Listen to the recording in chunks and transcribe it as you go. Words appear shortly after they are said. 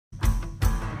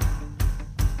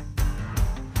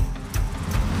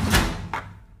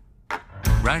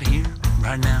right here,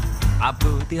 right now, I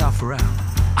put the offer out.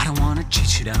 I don't wanna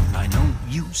chase you down, I know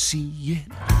you see it.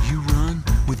 You run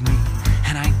with me,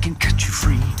 and I can cut you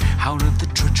free out of the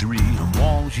treachery and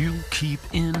walls you keep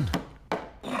in.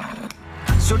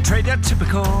 So trade that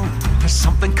typical for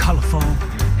something colorful.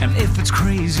 And if it's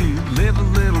crazy, live a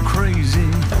little crazy.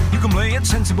 You can play it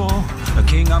sensible, a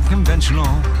king of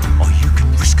conventional, or you can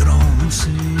risk it all and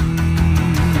see.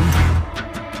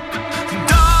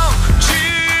 Don't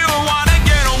you wanna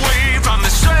get away from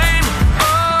the same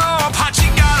old pot you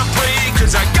gotta play?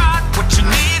 'Cause I got what you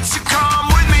need, so come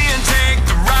with me and take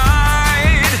the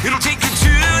ride. It'll take you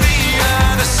to the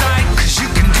other side. 'Cause you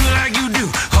can do like you do,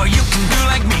 or you can do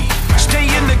like me. Stay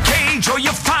in the cage, or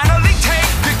you finally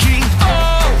take the key.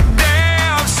 Oh,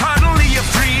 damn, suddenly you're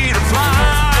free to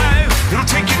fly.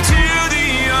 It'll take you to the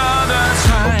other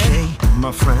side. Okay,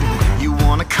 my friend, you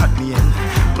wanna cut me in.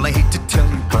 Well, I hate to tell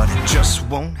you, but it just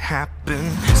won't happen.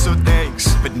 So thanks,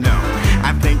 but no,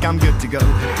 I think I'm good to go.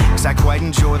 'Cause I quite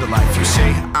enjoy the life you say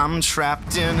I'm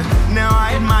trapped in. Now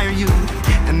I admire you,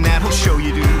 and that'll show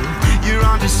you do. You're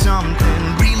onto something,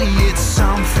 really it's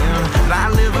something. But I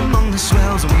live among the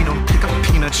swells and we don't pick up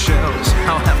peanut shells.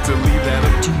 I'll have to leave that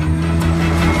up to you.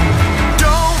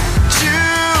 Don't you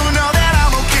know that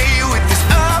I'm okay with this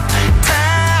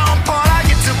uptown part I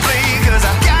get to play? 'Cause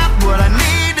I've got what I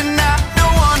need and I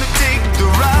don't want to take the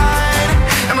ride.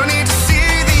 And I need to see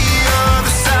the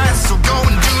other side. So go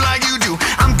and do like you do,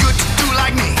 I'm good to do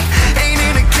like me. Ain't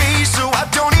in a cage so I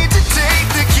don't need to take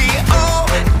the key. Oh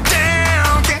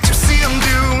damn, can't you see I'm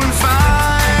doing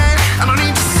fine? I don't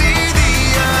need to see the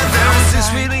other Now, is side. this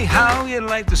really how you'd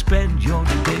like to spend your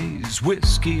days?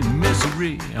 Whiskey,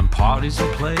 misery, and parties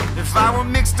and play? If I were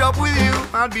mixed up with you,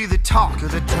 I'd be the talk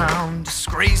of the town.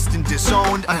 Disgraced and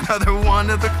disowned, another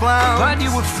one of the clowns. But you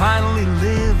would finally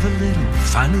live a little,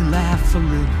 finally laugh a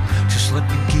little. Just let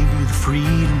me give you the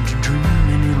freedom to dream,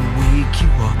 and it'll wake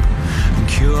you up and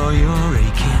cure your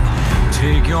aching.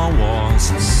 Take your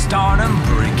walls and start them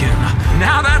breaking.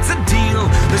 Now that's a deal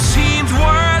that seems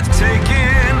worth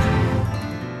taking.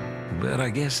 But I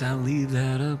guess I'll leave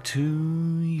that up to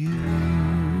you.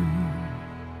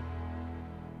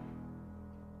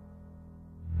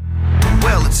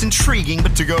 Well, it's intriguing,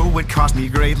 but to go would cost me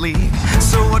greatly.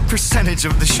 So what percentage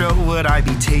of the show would I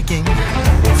be taking?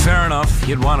 Well, fair enough,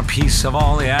 you'd want a piece of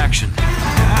all the action.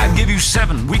 I'd give you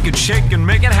 7, we could shake and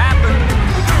make it happen.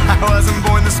 I wasn't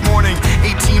born this morning,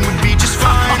 18 would be just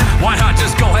fine. Why not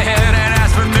just go ahead and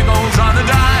ask for nickels on the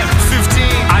dime?